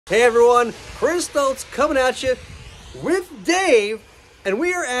Hey everyone, Chris Stoltz coming at you with Dave, and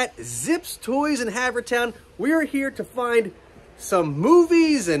we are at ZipsToys in Havertown. We are here to find some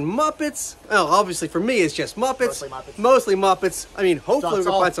movies and Muppets. Well, obviously for me it's just Muppets. Mostly Muppets. I mean, hopefully we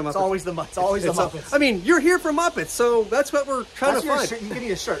can find some Muppets. It's always the Muppets. I mean, you're here for Muppets, so that's what we're trying to find. You give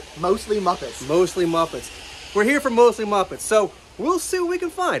me a shirt. Mostly Muppets. Mostly Muppets. We're here for mostly Muppets, so we'll see what we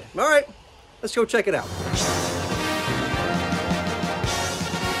can find. All right, let's go check it out.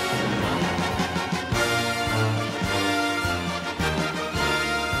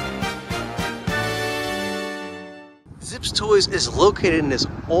 ZipsToys is located in this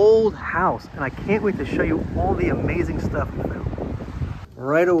old house, and I can't wait to show you all the amazing stuff we found.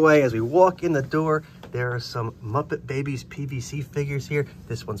 Right away, as we walk in the door, there are some Muppet Babies PVC figures here.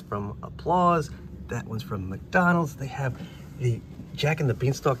 This one's from Applause. That one's from McDonald's. They have the Jack and the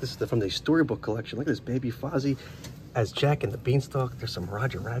Beanstalk. This is from the storybook collection. Look at this baby Fozzie as Jack and the Beanstalk. There's some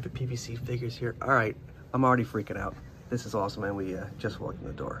Roger Rabbit PVC figures here. All right, I'm already freaking out. This is awesome, and we just walked in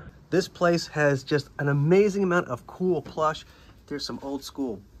the door. This place has just an amazing amount of cool plush. There's some old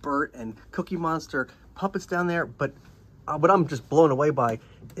school Bert and Cookie Monster puppets down there, but what I'm just blown away by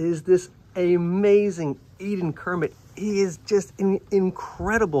is this amazing Eden Kermit. He is just in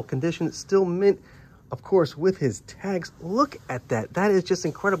incredible condition, still mint, of course, with his tags. Look at that. That is just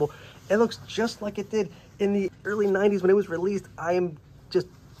incredible. It looks just like it did in the early 90s when it was released. I am just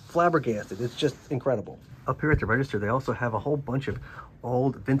flabbergasted. It's just incredible. Up here at the register, they also have a whole bunch of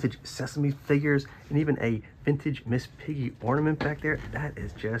old vintage Sesame figures and even a vintage Miss Piggy ornament back there. That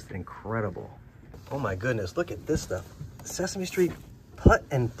is just incredible. Oh my goodness, look at this stuff. Sesame Street Putt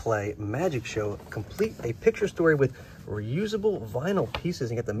and Play Magic Show, complete a picture story with reusable vinyl pieces.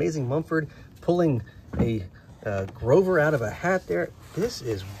 You got the amazing Mumford pulling a Grover out of a hat there. This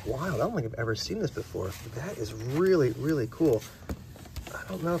is wild. I don't think I've ever seen this before. That is really, really cool. I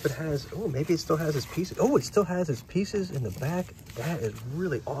don't know if it has, oh, maybe it still has its pieces. Oh, it still has its pieces in the back. That is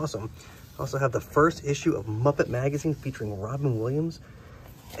really awesome. I also have the first issue of Muppet Magazine featuring Robin Williams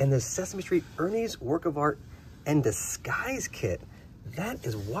and the Sesame Street Ernie's Work of Art and Disguise Kit. That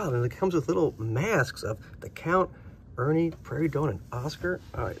is wild. And it comes with little masks of the Count, Ernie, Prairie Dawn, and Oscar.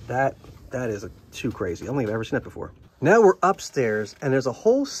 All right, that is too crazy. I don't think I've ever seen that before. Now we're upstairs, and there's a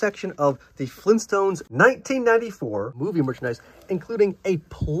whole section of the Flintstones 1994 movie merchandise, including a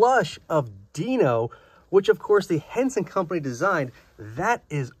plush of Dino, which of course the Henson company designed. That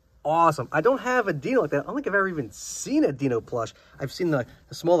is awesome. I don't have a Dino like that. I don't think I've ever even seen a Dino plush. I've seen the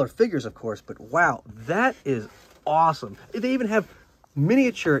smaller figures, of course, but wow, that is awesome. They even have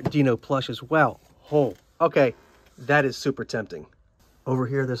miniature Dino plush as well. Oh, okay, that is super tempting. Over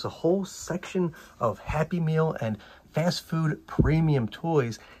here, there's a whole section of Happy Meal and fast food premium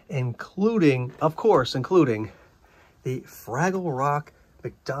toys, including the Fraggle Rock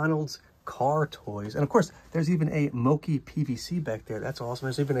McDonald's car toys. And of course, there's even a Moki PVC back there. That's awesome.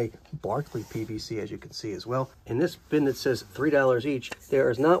 There's even a Barkley PVC, as you can see as well. In this bin that says $3 each,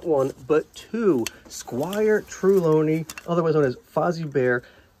 there is not one, but two Squire Trelawney, otherwise known as Fozzie Bear,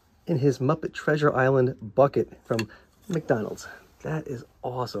 in his Muppet Treasure Island bucket from McDonald's. That is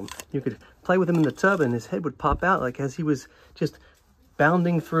awesome. You could play with him in the tub and his head would pop out like as he was just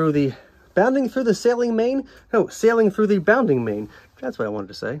bounding through the sailing main? No, sailing through the bounding main. That's what I wanted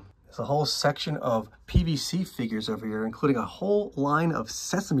to say. There's a whole section of PVC figures over here, including a whole line of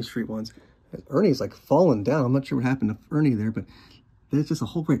Sesame Street ones. Ernie's like falling down. I'm not sure what happened to Ernie there, but there's just a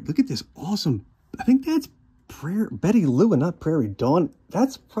whole great, look at this awesome, I think that's Betty Lou and not Prairie Dawn.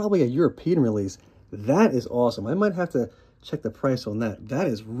 That's probably a European release. That is awesome. I might have to check the price on that. That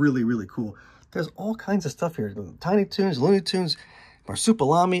is really, really cool. There's all kinds of stuff here. Tiny Toons, Looney Tunes,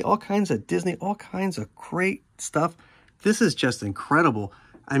 Marsupilami, all kinds of Disney, all kinds of great stuff. This is just incredible.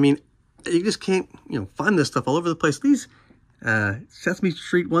 I mean, you just can't, find this stuff all over the place. These Sesame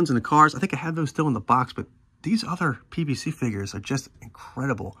Street ones in the cars, I think I have those still in the box, but these other PVC figures are just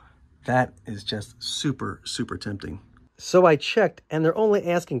incredible. That is just super, super tempting. So I checked, and they're only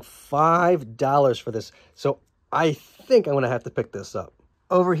asking $5 for this. So I think I'm going to have to pick this up.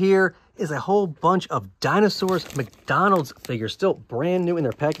 Over here is a whole bunch of Dinosaurs McDonald's figures, still brand new in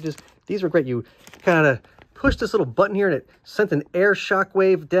their packages. These are great. You kind of push this little button here, and it sent an air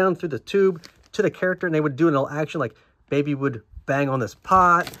shockwave down through the tube to the character, and they would do an little action like Baby would bang on this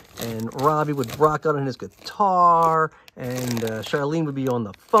pot, and Robbie would rock out on his guitar, and Charlene would be on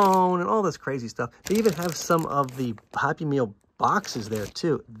the phone, and all this crazy stuff. They even have some of the Happy Meal boxes there,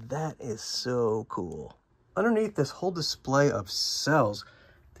 too. That is so cool. Underneath this whole display of cells,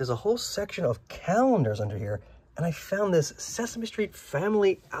 there's a whole section of calendars under here. and I found this Sesame Street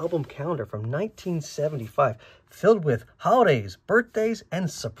family album calendar from 1975, filled with holidays, birthdays, and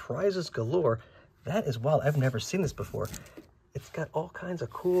surprises galore. That is wild. I've never seen this before. It's got all kinds of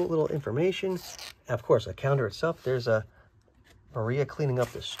cool little information. And of course, a calendar itself. There's a Maria cleaning up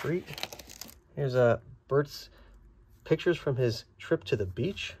the street. Here's Bert's pictures from his trip to the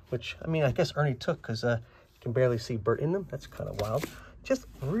beach, which, I mean, I guess Ernie took because you can barely see Bert in them. That's kind of wild. Just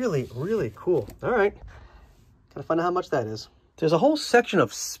really, really cool. All right. Gotta find out how much that is. There's a whole section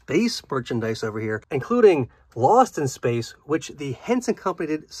of space merchandise over here, including Lost in Space, which the Henson company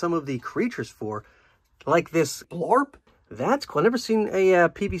did some of the creatures for, like this Blarp. That's cool. I've never seen a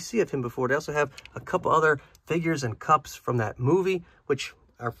PVC of him before. They also have a couple other figures and cups from that movie, which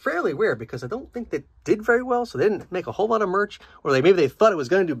are fairly rare because I don't think they did very well, so they didn't make a whole lot of merch, or maybe they thought it was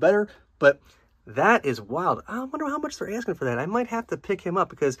going to do better, but that is wild. I wonder how much they're asking for that. I might have to pick him up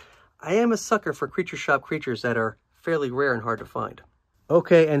because I am a sucker for creature shop creatures that are fairly rare and hard to find.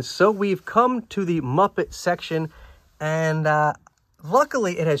 Okay, and so we've come to the Muppet section, and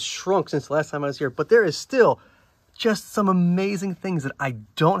luckily it has shrunk since the last time I was here, but there is still just some amazing things that I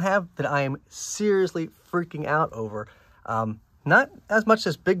don't have that I am seriously freaking out over. Not as much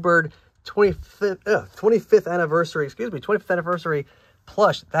as Big Bird 25th anniversary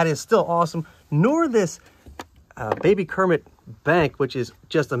plush. That is still awesome. Nor this Baby Kermit bank, which is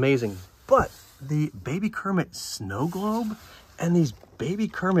just amazing. But the Baby Kermit snow globe and these Baby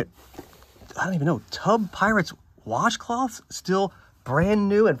Kermit, I don't even know, Tub Pirates washcloths, still brand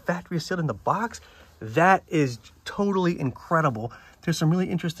new and factory sealed in the box. That is totally incredible. There's some really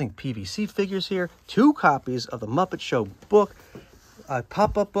interesting PVC figures here. 2 copies of the Muppet Show book. A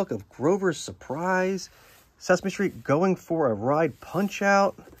pop-up book of Grover's Surprise. Sesame Street Going for a Ride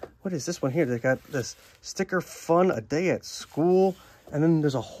Punch-Out. What is this one here? They got this sticker Fun A Day at School. And then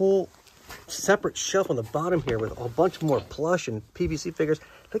there's a whole separate shelf on the bottom here with a bunch more plush and PVC figures.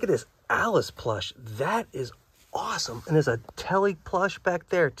 Look at this Alice plush. That is awesome. And there's a Telly plush back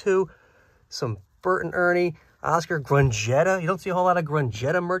there too. Some Bert and Ernie, Oscar, Grungetta. You don't see a whole lot of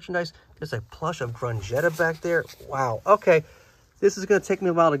Grungetta merchandise. There's a plush of Grungetta back there. Wow. Okay. This is going to take me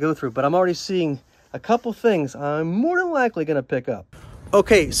a while to go through, but I'm already seeing a couple things I'm more than likely going to pick up.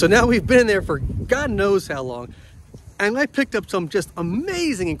 Okay, so now we've been in there for God knows how long, and I picked up some just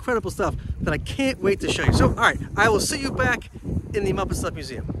amazing, incredible stuff that I can't wait to show you. So, all right, I will see you back in the MuppetStuff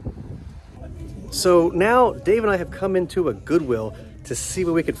Museum. So now Dave and I have come into a Goodwill to see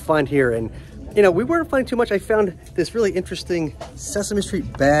what we could find here, and you know, we weren't finding too much. I found this really interesting Sesame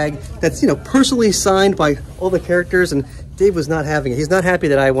Street bag that's, you know, personally signed by all the characters, and Dave was not having it. He's not happy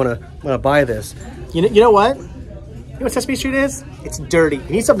that I want to buy this. You know what? You know what Sesame Street is? It's dirty. You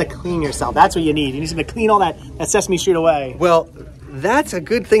need something to clean yourself. That's what you need. You need something to clean all that Sesame Street away. Well, that's a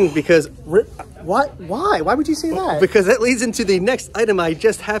good thing because... What? Why? Why would you say that? Because that leads into the next item I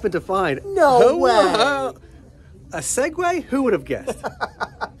just happened to find. No way! A Segway? Who would have guessed?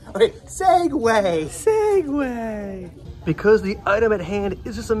 Okay, Segway! Segway! Because the item at hand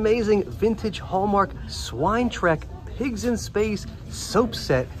is this amazing vintage Hallmark Swine Trek Pigs in Space soap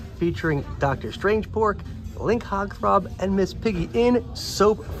set featuring Dr. Strange Pork, Link Hogthrob, and Miss Piggy in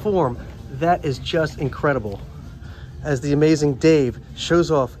soap form. That is just incredible. As the amazing Dave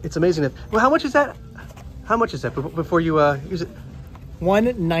shows off, it's amazing. Well, how much is that? How much is that before you use it?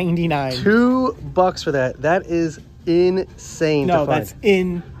 $1.99. $2 for that. That is insane. No, that's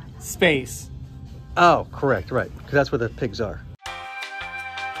in space. Oh, correct, right. Because that's where the pigs are.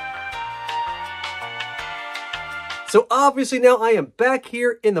 So obviously now I am back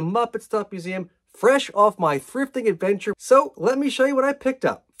here in the MuppetStuff Museum, fresh off my thrifting adventure. So let me show you what I picked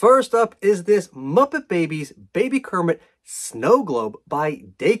up. First up is this Muppet Babies Baby Kermit Snow Globe by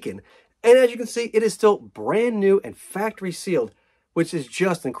Dakin. And as you can see, it is still brand new and factory sealed, which is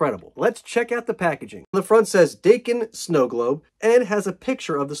just incredible. Let's check out the packaging. The front says Dakin Snow Globe and has a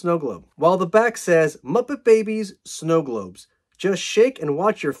picture of the snow globe, while the back says Muppet Babies Snow Globes. Just shake and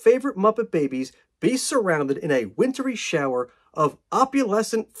watch your favorite Muppet Babies be surrounded in a wintry shower of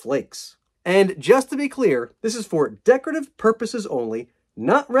opalescent flakes. And just to be clear, this is for decorative purposes only,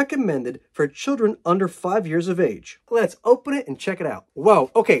 not recommended for children under 5 years of age. Let's open it and check it out. Whoa,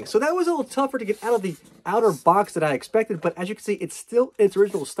 okay, so that was a little tougher to get out of the outer box than I expected, but as you can see, it's still its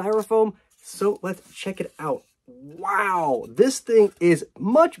original styrofoam, so let's check it out. Wow, this thing is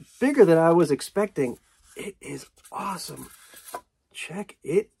much bigger than I was expecting. It is awesome. Check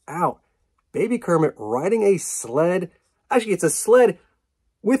it out. Baby Kermit riding a sled. Actually, it's a sled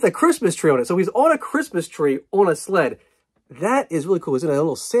with a Christmas tree on it. So he's on a Christmas tree on a sled. That is really cool. He's in a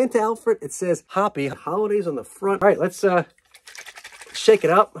little Santa outfit. It says Happy Holidays on the front. All right, let's shake it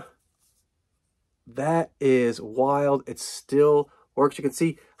up. That is wild. It still works. You can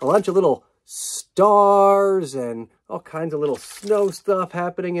see a bunch of little stars and all kinds of little snow stuff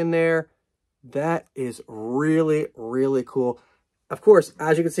happening in there. That is really, really cool. Of course,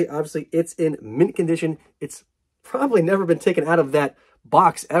 as you can see, obviously it's in mint condition. It's probably never been taken out of that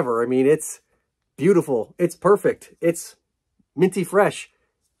box ever. I mean, it's beautiful. It's perfect. It's minty fresh.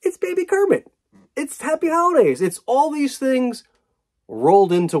 It's Baby Kermit. It's Happy Holidays. It's all these things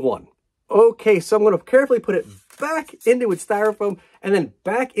rolled into one. Okay, so I'm going to carefully put it back into its styrofoam and then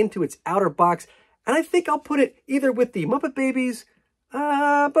back into its outer box. And I think I'll put it either with the Muppet Babies,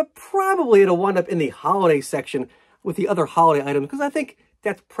 but probably it'll wind up in the holiday section with the other holiday items, because I think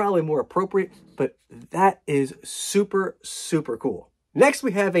that's probably more appropriate. But that is super, super cool. Next,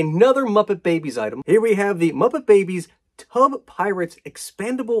 we have another Muppet Babies item. Here we have the Muppet Babies Tub Pirates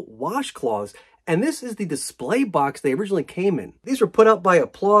Expandable Washcloths. And this is the display box they originally came in. These were put out by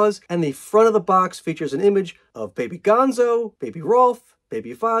Applause, and the front of the box features an image of Baby Gonzo, Baby Rolf,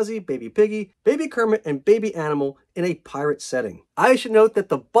 Baby Fozzie, Baby Piggy, Baby Kermit, and Baby Animal in a pirate setting. I should note that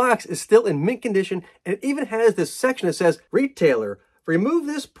the box is still in mint condition, and it even has this section that says, "Retailer, remove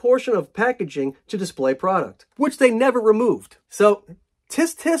this portion of packaging to display product," which they never removed. So,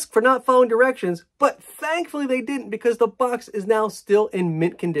 tisk tisk for not following directions, but thankfully they didn't, because the box is now still in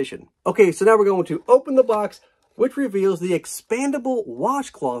mint condition. Okay, so now we're going to open the box, which reveals the expandable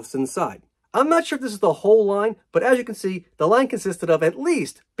washcloths inside. I'm not sure if this is the whole line, but as you can see, the line consisted of at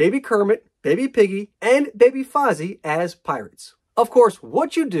least Baby Kermit, Baby Piggy, and Baby Fozzie as pirates. Of course,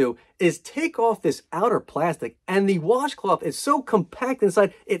 what you do is take off this outer plastic, and the washcloth is so compact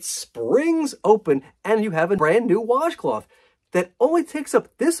inside, it springs open, and you have a brand new washcloth that only takes up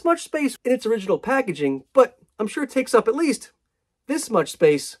this much space in its original packaging, but I'm sure it takes up at least this much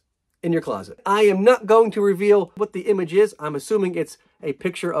space in your closet. I am not going to reveal what the image is. I'm assuming it's a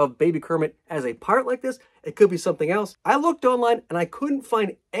picture of Baby Kermit as a pirate like this. It could be something else. I looked online and I couldn't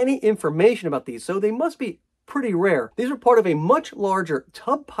find any information about these, so they must be pretty rare. These are part of a much larger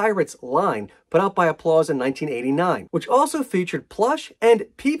Tub Pirates line put out by Applause in 1989, which also featured plush and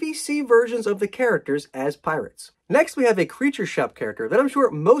PVC versions of the characters as pirates. Next, we have a Creature Shop character that I'm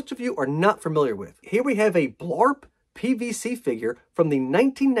sure most of you are not familiar with. Here we have a Blarp PVC figure from the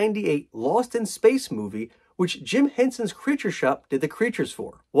 1998 Lost in Space movie, which Jim Henson's Creature Shop did the creatures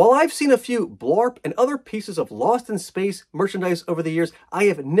for. While I've seen a few Blarp and other pieces of Lost in Space merchandise over the years, I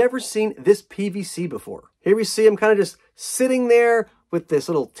have never seen this PVC before. Here we see him kind of just sitting there with this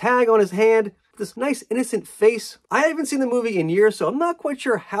little tag on his hand, this nice innocent face. I haven't seen the movie in years, so I'm not quite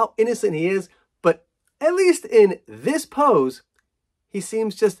sure how innocent he is, but at least in this pose, he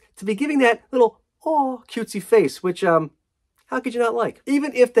seems just to be giving that little, oh, cutesy face, which, how could you not like?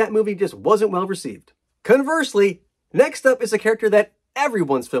 Even if that movie just wasn't well received. Conversely, next up is a character that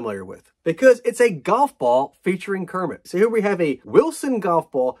everyone's familiar with, because it's a golf ball featuring Kermit. So here we have a Wilson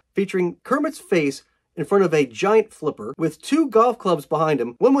golf ball featuring Kermit's face in front of a giant flipper with two golf clubs behind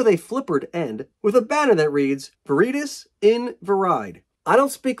him, one with a flippered end, with a banner that reads, "Veritas in Veride." I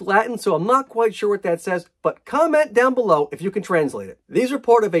don't speak Latin, so I'm not quite sure what that says, but comment down below if you can translate it. These are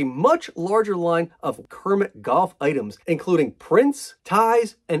part of a much larger line of Kermit golf items, including prints,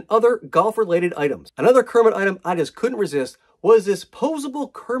 ties, and other golf-related items. Another Kermit item I just couldn't resist was this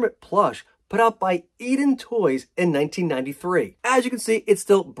posable Kermit plush put out by Eden Toys in 1993. As you can see, it's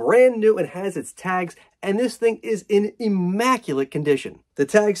still brand new and has its tags, and this thing is in immaculate condition. The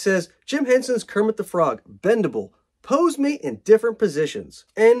tag says, "Jim Henson's Kermit the Frog, bendable. Pose me in different positions.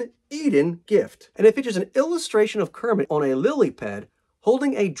 An Eden gift." And it features an illustration of Kermit on a lily pad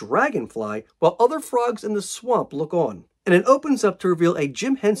holding a dragonfly while other frogs in the swamp look on. And it opens up to reveal a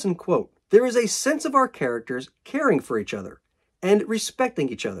Jim Henson quote. "There is a sense of our characters caring for each other and respecting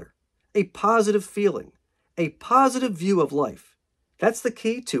each other. A positive feeling, a positive view of life. That's the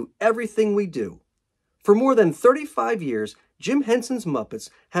key to everything we do." For more than 35 years, Jim Henson's Muppets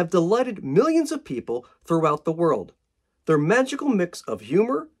have delighted millions of people throughout the world. Their magical mix of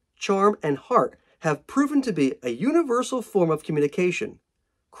humor, charm, and heart have proven to be a universal form of communication,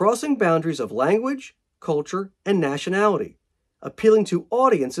 crossing boundaries of language, culture, and nationality, appealing to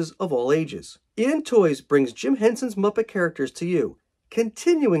audiences of all ages. Eden Toys brings Jim Henson's Muppet characters to you,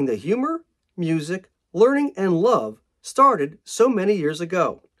 continuing the humor, music, learning, and love started so many years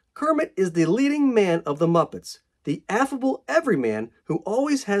ago. Kermit is the leading man of the Muppets, the affable everyman who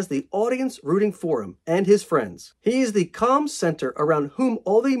always has the audience rooting for him and his friends. He is the calm center around whom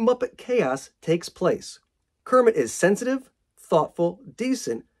all the Muppet chaos takes place. Kermit is sensitive, thoughtful,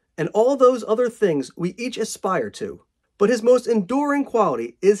 decent, and all those other things we each aspire to. But his most enduring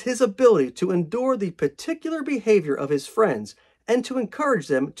quality is his ability to endure the particular behavior of his friends and to encourage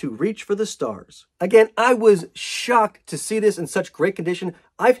them to reach for the stars. Again, I was shocked to see this in such great condition.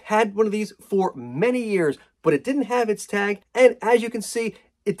 I've had one of these for many years, but it didn't have its tag, and as you can see,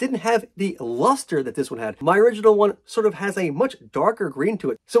 it didn't have the luster that this one had. My original one sort of has a much darker green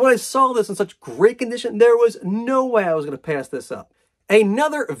to it. So when I saw this in such great condition, there was no way I was going to pass this up.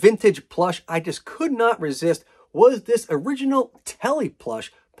 Another vintage plush I just could not resist was this original Telly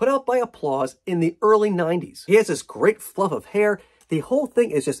plush put out by Applause in the early 90s. He has this great fluff of hair. The whole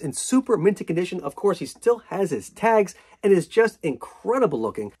thing is just in super minty condition. Of course, he still has his tags and is just incredible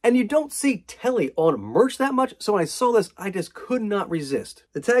looking. And you don't see Telly on merch that much, so when I saw this, I just could not resist.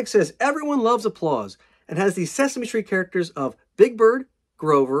 The tag says, "Everyone loves Applause," and has the Sesame Street characters of Big Bird,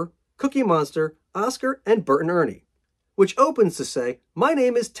 Grover, Cookie Monster, Oscar, and Bert and Ernie, which opens to say, "My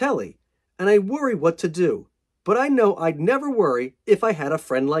name is Telly, and I worry what to do. But I know I'd never worry if I had a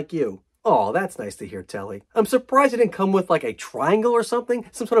friend like you." Oh, that's nice to hear, Telly. I'm surprised it didn't come with like a triangle or something,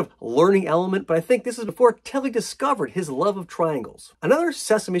 some sort of learning element, but I think this is before Telly discovered his love of triangles. Another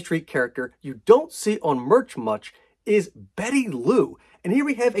Sesame Street character you don't see on merch much is Betty Lou. And here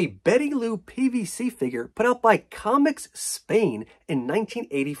we have a Betty Lou PVC figure put out by Comics Spain in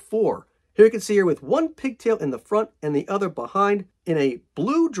 1984. Here you can see her with one pigtail in the front and the other behind, in a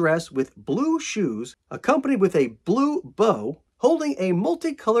blue dress with blue shoes, accompanied with a blue bow, holding a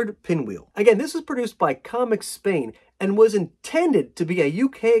multicolored pinwheel. Again, this is produced by Comics Spain and was intended to be a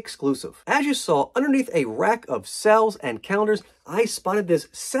UK exclusive. As you saw, underneath a rack of cells and calendars, I spotted this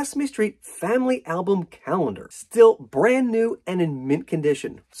Sesame Street Family Album calendar, still brand new and in mint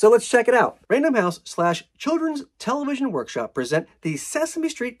condition. So let's check it out. Random House/Children's Television Workshop present the Sesame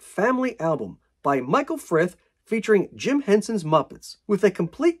Street Family Album by Michael Frith, featuring Jim Henson's Muppets, with a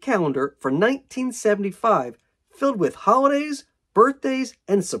complete calendar for 1975 filled with holidays, birthdays,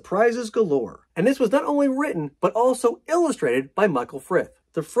 and surprises galore. And this was not only written, but also illustrated by Michael Frith.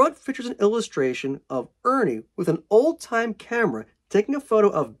 The front features an illustration of Ernie with an old-time camera taking a photo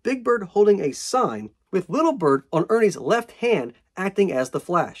of Big Bird holding a sign, with Little Bird on Ernie's left hand acting as the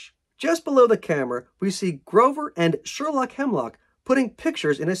flash. Just below the camera, we see Grover and Sherlock Hemlock putting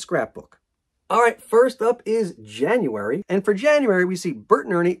pictures in a scrapbook. All right, first up is January. And for January, we see Bert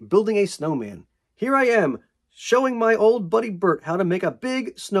and Ernie building a snowman. Here I am, showing my old buddy Bert how to make a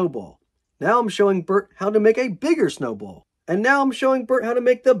big snowball. Now I'm showing Bert how to make a bigger snowball. And now I'm showing Bert how to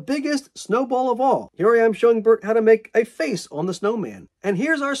make the biggest snowball of all. Here I am showing Bert how to make a face on the snowman. And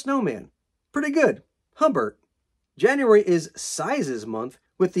here's our snowman. Pretty good, huh, Bert? January is Sizes Month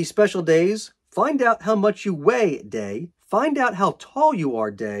with the special days, Find Out How Much You Weigh Day, Find Out How Tall You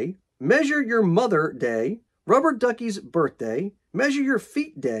Are Day, Measure Your Mother Day, Rubber Ducky's Birthday, Measure Your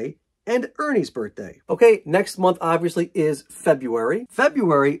Feet Day, and Ernie's birthday. Okay, next month obviously is February.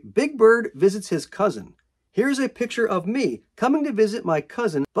 February, Big Bird visits his cousin. Here's a picture of me coming to visit my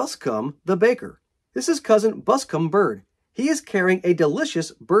cousin Buscum the baker. This is cousin Buscum Bird. He is carrying a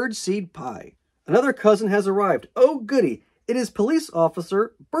delicious bird seed pie. Another cousin has arrived. Oh goody, it is Police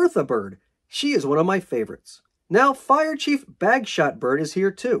Officer Bertha Bird. She is one of my favorites. Now Fire Chief Bagshot Bird is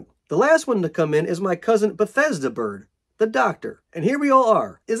here too. The last one to come in is my cousin Bethesda Bird, the doctor. And here we all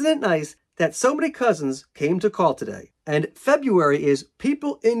are. Isn't it nice that so many cousins came to call today? And February is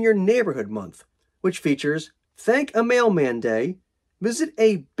People in Your Neighborhood Month, which features Thank a Mailman Day, Visit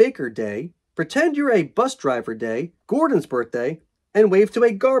a Baker Day, Pretend You're a Bus Driver Day, Gordon's Birthday, and Wave to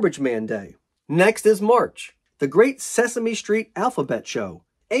a Garbage Man Day. Next is March, the Great Sesame Street Alphabet Show,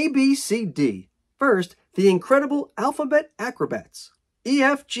 ABCD. First, the Incredible Alphabet Acrobats,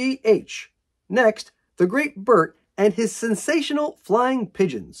 EFGH. Next, the Great Bert and his sensational flying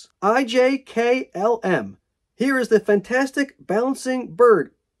pigeons, IJKLM. Here is the fantastic bouncing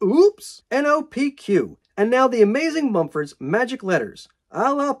bird, oops, NOPQ. And now the amazing Mumford's magic letters,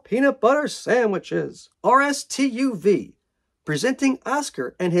 a la peanut butter sandwiches, RSTUV. Presenting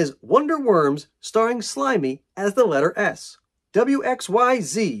Oscar and his Wonder Worms starring Slimy as the letter S,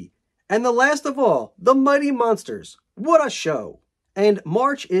 WXYZ. And the last of all, the Mighty Monsters. What a show! And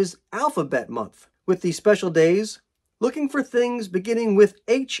March is Alphabet Month, with the special days, Looking for Things beginning with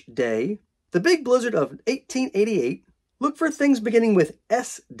H Day, The Big Blizzard of 1888, Look for Things beginning with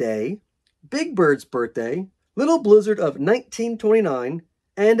S Day, Big Bird's Birthday, Little Blizzard of 1929,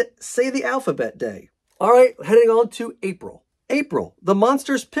 and Say the Alphabet Day. All right, heading on to April. April, the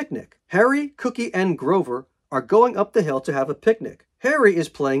Monsters Picnic. Harry, Cookie, and Grover are going up the hill to have a picnic. Harry is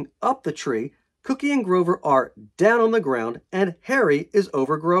playing up the tree, Cookie and Grover are down on the ground, and Harry is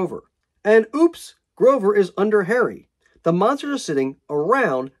over Grover. And oops, Grover is under Harry. The monsters are sitting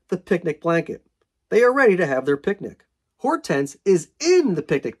around the picnic blanket. They are ready to have their picnic. Hortense is in the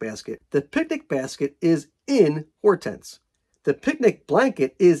picnic basket. The picnic basket is in Hortense. The picnic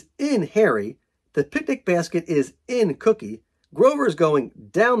blanket is in Harry. The picnic basket is in Cookie. Grover's going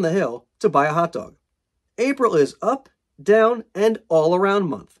down the hill to buy a hot dog. April is up, down, and all around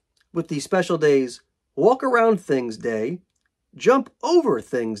month, with the special days Walk Around Things Day, Jump Over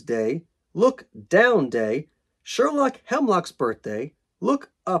Things Day, Look Down Day, Sherlock Hemlock's birthday,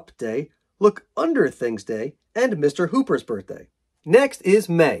 Look Up Day, Look Under Things Day, and Mr. Hooper's birthday. Next is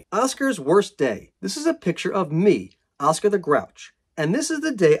May, Oscar's worst day. This is a picture of me, Oscar the Grouch, and this is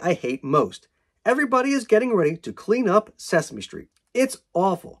the day I hate most. Everybody is getting ready to clean up Sesame Street. It's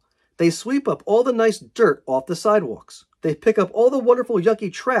awful. They sweep up all the nice dirt off the sidewalks. They pick up all the wonderful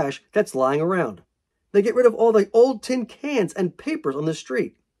yucky trash that's lying around. They get rid of all the old tin cans and papers on the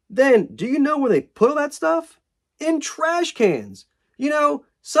street. Then, do you know where they put all that stuff? In trash cans. You know,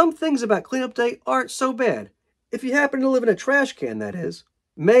 some things about cleanup day aren't so bad. If you happen to live in a trash can, that is.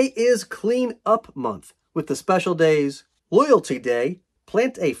 May is Clean Up Month, with the special days Loyalty Day,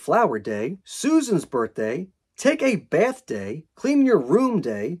 Plant a Flower Day, Susan's Birthday, Take a Bath Day, Clean Your Room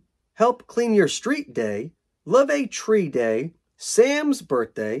Day, Help Clean Your Street Day, Love a Tree Day, Sam's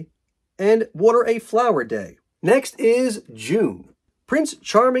Birthday, and Water a Flower Day. Next is June. Prince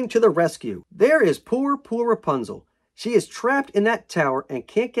Charming to the rescue. There is poor Rapunzel. She is trapped in that tower and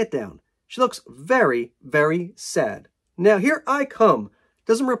can't get down. She looks very, very sad. Now here I come.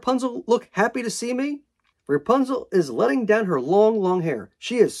 Doesn't Rapunzel look happy to see me? Rapunzel is letting down her long hair.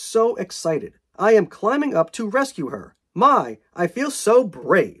 She is so excited. I am climbing up to rescue her. My, I feel so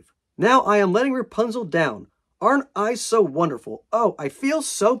brave. Now I am letting Rapunzel down. Aren't I so wonderful? Oh, I feel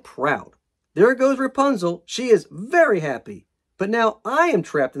so proud. There goes Rapunzel. She is very happy. But now I am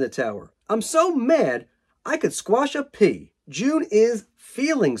trapped in the tower. I'm so mad I could squash a pea. June is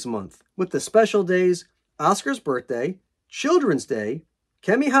Feelings Month, with the special days Oscar's birthday, Children's Day,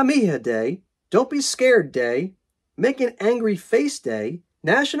 Kamehameha Day, Don't Be Scared Day, Make an Angry Face Day,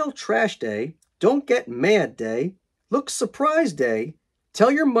 National Trash Day, Don't Get Mad Day, Look Surprised Day, Tell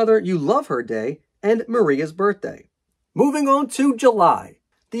Your Mother You Love Her Day, and Maria's birthday. Moving on to July,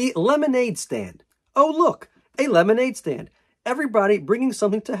 the lemonade stand. Oh look, a lemonade stand. Everybody bringing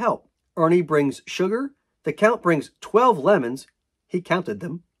something to help. Ernie brings sugar. The Count brings 12 lemons. He counted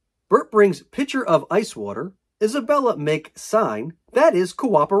them. Bert brings pitcher of ice water. Isabella make sign. That is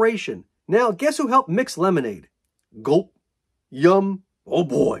cooperation. Now guess who helped mix lemonade? Gulp. Yum. Oh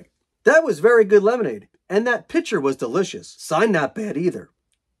boy. That was very good lemonade. And that pitcher was delicious. Sign not bad either.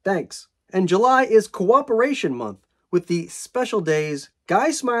 Thanks. And July is Cooperation Month, with the special days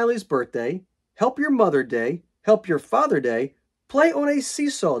Guy Smiley's birthday, Help Your Mother Day, Help Your Father Day, Play on a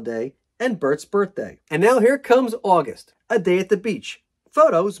Seesaw Day, and Bert's birthday. And now here comes August, a day at the beach.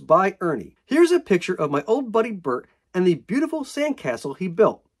 Photos by Ernie. Here's a picture of my old buddy Bert and the beautiful sandcastle he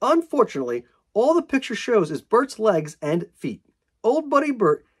built. Unfortunately, all the picture shows is Bert's legs and feet. Old buddy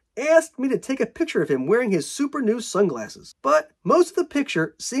Bert asked me to take a picture of him wearing his super new sunglasses. But most of the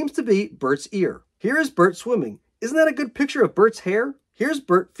picture seems to be Bert's ear. Here is Bert swimming. Isn't that a good picture of Bert's hair? Here's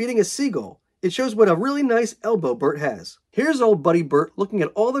Bert feeding a seagull. It shows what a really nice elbow Bert has. Here's old buddy Bert looking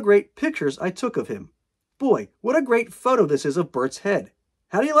at all the great pictures I took of him. Boy, what a great photo this is of Bert's head.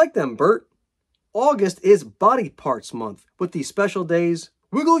 How do you like them, Bert? August is Body Parts Month, with the special days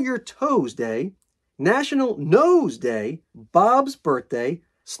Wiggle Your Toes Day, National Nose Day, Bob's birthday,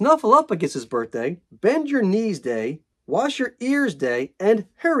 Snuffleupagus' birthday, Bend Your Knees Day, Wash Your Ears Day, and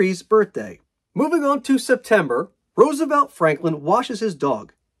Harry's birthday. Moving on to September, Roosevelt Franklin washes his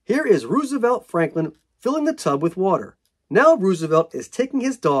dog. Here is Roosevelt Franklin filling the tub with water. Now Roosevelt is taking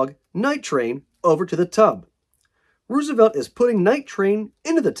his dog, Night Train, over to the tub. Roosevelt is putting Night Train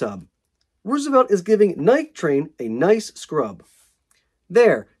into the tub. Roosevelt is giving Night Train a nice scrub.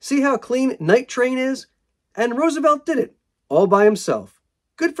 There, see how clean Night Train is? And Roosevelt did it, all by himself.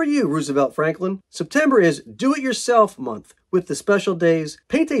 Good for you, Roosevelt Franklin. September is Do-It-Yourself Month, with the special days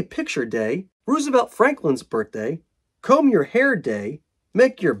Paint a Picture Day, Roosevelt Franklin's birthday, Comb Your Hair Day,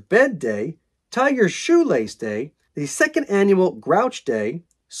 Make Your Bed Day, Tie Your Shoelace Day, the second annual Grouch Day,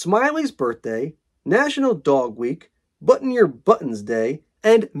 Smiley's birthday, National Dog Week, Button Your Buttons Day,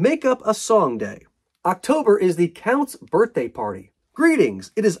 and Make Up a Song Day. October is the Count's birthday party.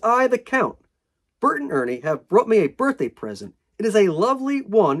 Greetings, it is I, the Count. Bert and Ernie have brought me a birthday present. It is a lovely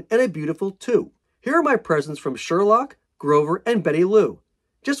one and a beautiful two. Here are my presents from Sherlock, Grover, and Betty Lou.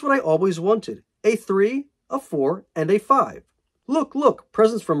 Just what I always wanted. A 3, a 4, and a 5. Look, look,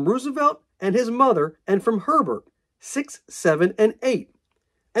 presents from Roosevelt and his mother, and from Herbert, 6, 7, and 8.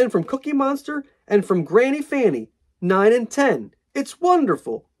 And from Cookie Monster, and from Granny Fanny, 9 and 10. It's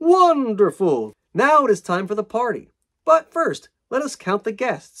wonderful, wonderful. Now it is time for the party. But first, let us count the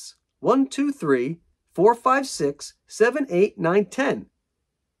guests. 1, 2, 3, 4, 5, 6, 7, 8, 9, 10.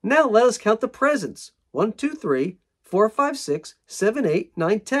 Now let us count the presents. 1, 2, 3, 4, 5, 6, 7, 8,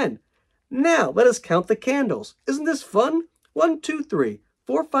 9, 10. Now let us count the candles. Isn't this fun? 1, 2, 3,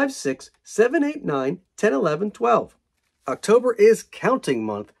 4, 5, 6, 7, 8, 9, 10, 11, 12. October is Counting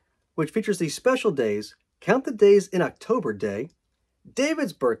Month, which features these special days: Count the Days in October Day,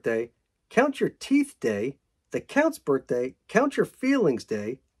 David's Birthday, Count Your Teeth Day, the Count's Birthday, Count Your Feelings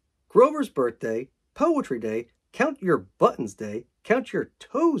Day, Grover's Birthday, Poetry Day, Count Your Buttons Day, Count Your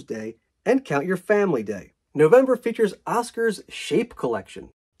Toes Day, and Count Your Family Day. November features Oscar's Shape Collection.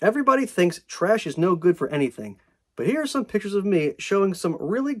 Everybody thinks trash is no good for anything, but here are some pictures of me showing some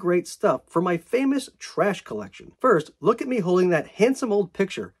really great stuff for my famous trash collection. First, look at me holding that handsome old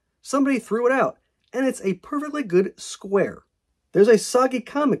picture. Somebody threw it out, and it's a perfectly good square. There's a soggy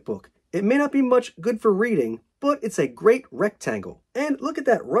comic book. It may not be much good for reading, but it's a great rectangle. And look at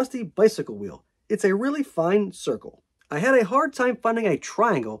that rusty bicycle wheel. It's a really fine circle. I had a hard time finding a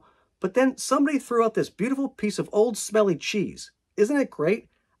triangle, but then somebody threw out this beautiful piece of old smelly cheese. Isn't it great?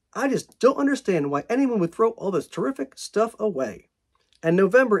 I just don't understand why anyone would throw all this terrific stuff away. And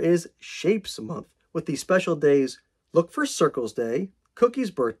November is Shapes Month, with these special days: Look for Circles Day,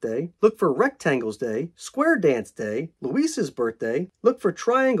 Cookie's Birthday, Look for Rectangles Day, Square Dance Day, Luisa's Birthday, Look for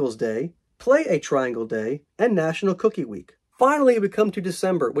Triangles Day, Play a Triangle Day, and National Cookie Week. Finally, we come to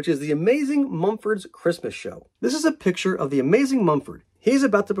December, which is the Amazing Mumford's Christmas Show. This is a picture of the Amazing Mumford. He's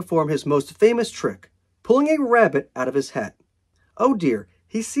about to perform his most famous trick, pulling a rabbit out of his hat. Oh dear,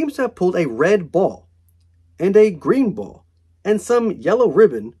 he seems to have pulled a red ball, and a green ball, and some yellow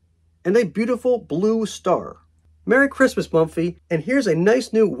ribbon, and a beautiful blue star. Merry Christmas, Mumphy, and here's a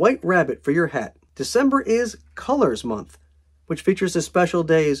nice new white rabbit for your hat. December is Colors Month, which features the special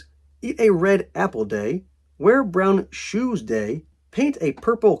days: Eat a Red Apple Day, Wear Brown Shoes Day, Paint a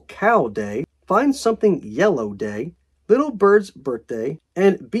Purple Cow Day, Find Something Yellow Day, Little Bird's Birthday,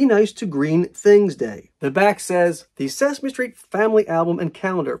 and Be Nice to Green Things Day. The back says, the Sesame Street Family Album and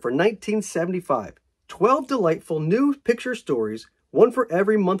Calendar for 1975. 12 delightful new picture stories, one for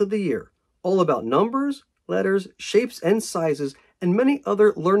every month of the year, all about numbers, letters, shapes and sizes, and many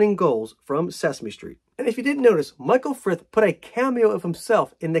other learning goals from Sesame Street. And if you didn't notice, Michael Frith put a cameo of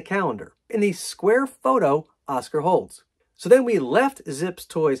himself in the calendar, in the square photo Oscar holds. So then we left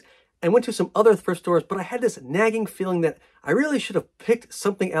ZipsToys and went to some other thrift stores, but I had this nagging feeling that I really should have picked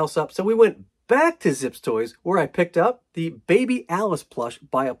something else up. So we went back to ZipsToys, where I picked up the Baby Alice plush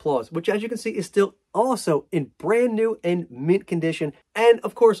by Applause, which, as you can see, is still also in brand new and mint condition, and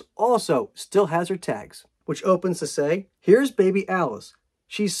of course also still has her tags, which opens to say, "Here's Baby Alice.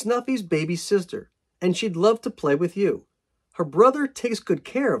 She's Snuffy's baby sister, and she'd love to play with you. Her brother takes good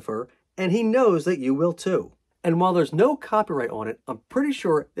care of her, and he knows that you will too." And while there's no copyright on it, I'm pretty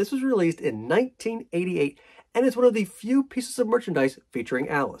sure this was released in 1988, and it's one of the few pieces of merchandise featuring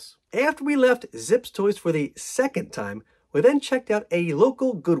Alice. After we left ZipsToys for the second time, we then checked out a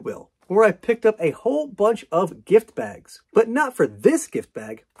local Goodwill, where I picked up a whole bunch of gift bags. But not for this gift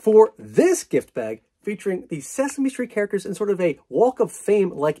bag, for this gift bag featuring the Sesame Street characters in sort of a Walk of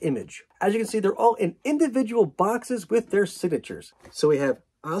Fame-like image. As you can see, they're all in individual boxes with their signatures. So we have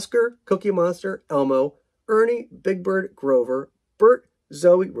Oscar, Cookie Monster, Elmo, Ernie, Big Bird, Grover, Bert,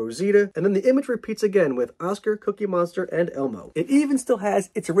 Zoe, Rosita, and then the image repeats again with Oscar, Cookie Monster, and Elmo. It even still has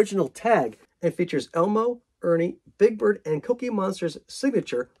its original tag and features Elmo, Ernie, Big Bird, and Cookie Monster's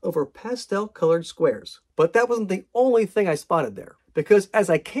signature over pastel-colored squares. But that wasn't the only thing I spotted there, because as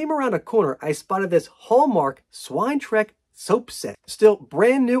I came around a corner, I spotted this Hallmark Swine Trek soap set, still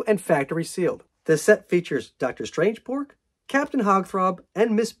brand new and factory sealed. The set features Dr. Strange Pork, Captain Hogthrob,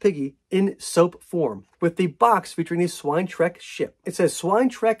 and Miss Piggy in soap form, with the box featuring the Swine Trek ship. It says Swine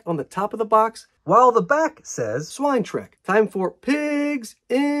Trek on the top of the box, while the back says Swine Trek. Time for Pigs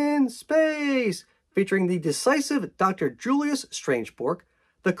in Space, featuring the decisive Dr. Julius Strangepork,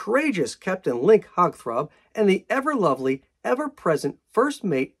 the courageous Captain Link Hogthrob, and the ever-lovely, ever-present first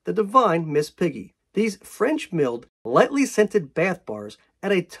mate, the divine Miss Piggy. These French-milled, lightly scented bath bars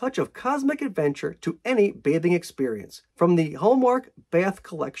add a touch of cosmic adventure to any bathing experience, from the Hallmark Bath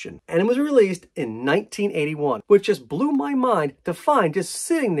Collection, and it was released in 1981, which just blew my mind to find just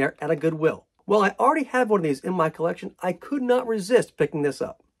sitting there at a Goodwill. While I already have one of these in my collection, I could not resist picking this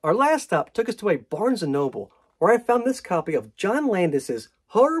up. Our last stop took us to a Barnes & Noble, where I found this copy of John Landis's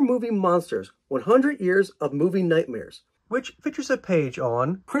Horror Movie Monsters, 100 Years of Movie Nightmares, which features a page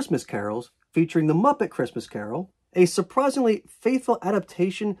on Christmas carols, featuring the Muppet Christmas Carol, a surprisingly faithful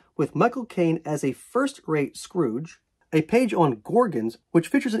adaptation with Michael Caine as a first-rate Scrooge, a page on Gorgons, which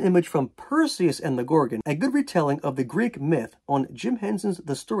features an image from Perseus and the Gorgon, a good retelling of the Greek myth on Jim Henson's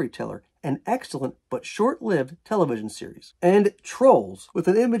The Storyteller, an excellent but short-lived television series. And Trolls, with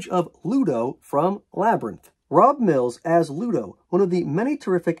an image of Ludo from Labyrinth. Rob Mills as Ludo, one of the many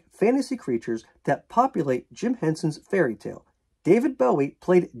terrific fantasy creatures that populate Jim Henson's fairy tale. David Bowie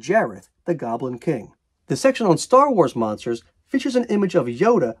played Jareth, the Goblin King. The section on Star Wars monsters features an image of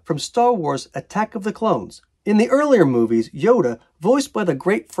Yoda from Star Wars Attack of the Clones. In the earlier movies, Yoda, voiced by the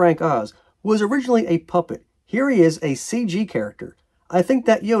great Frank Oz, was originally a puppet. Here he is a CG character. I think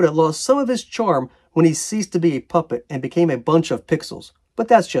that Yoda lost some of his charm when he ceased to be a puppet and became a bunch of pixels. But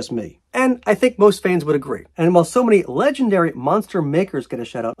that's just me. And I think most fans would agree. And while so many legendary monster makers get a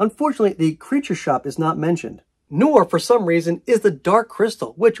shout out, unfortunately the Creature Shop is not mentioned. Nor, for some reason, is the Dark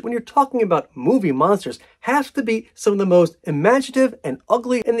Crystal, which, when you're talking about movie monsters, has to be some of the most imaginative and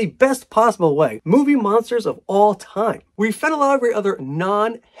ugly in the best possible way movie monsters of all time. We found a lot of great other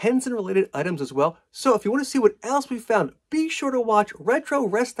non-Henson related items as well, so if you want to see what else we found, be sure to watch Retro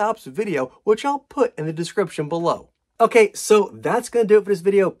Restop's video, which I'll put in the description below. Okay, so that's going to do it for this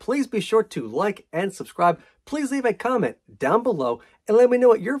video. Please be sure to like and subscribe. Please leave a comment down below and let me know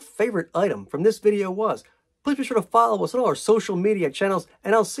what your favorite item from this video was. Please be sure to follow us on all our social media channels,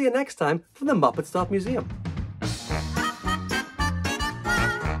 and I'll see you next time from the Muppet Stuff Museum.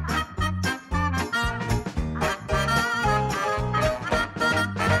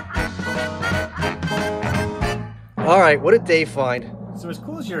 All right, what did Dave find? So as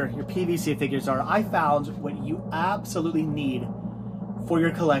cool as your PVC figures are, I found what you absolutely need for your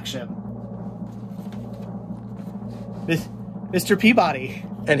collection. Mr. Peabody.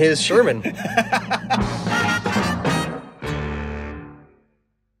 And his Sherman.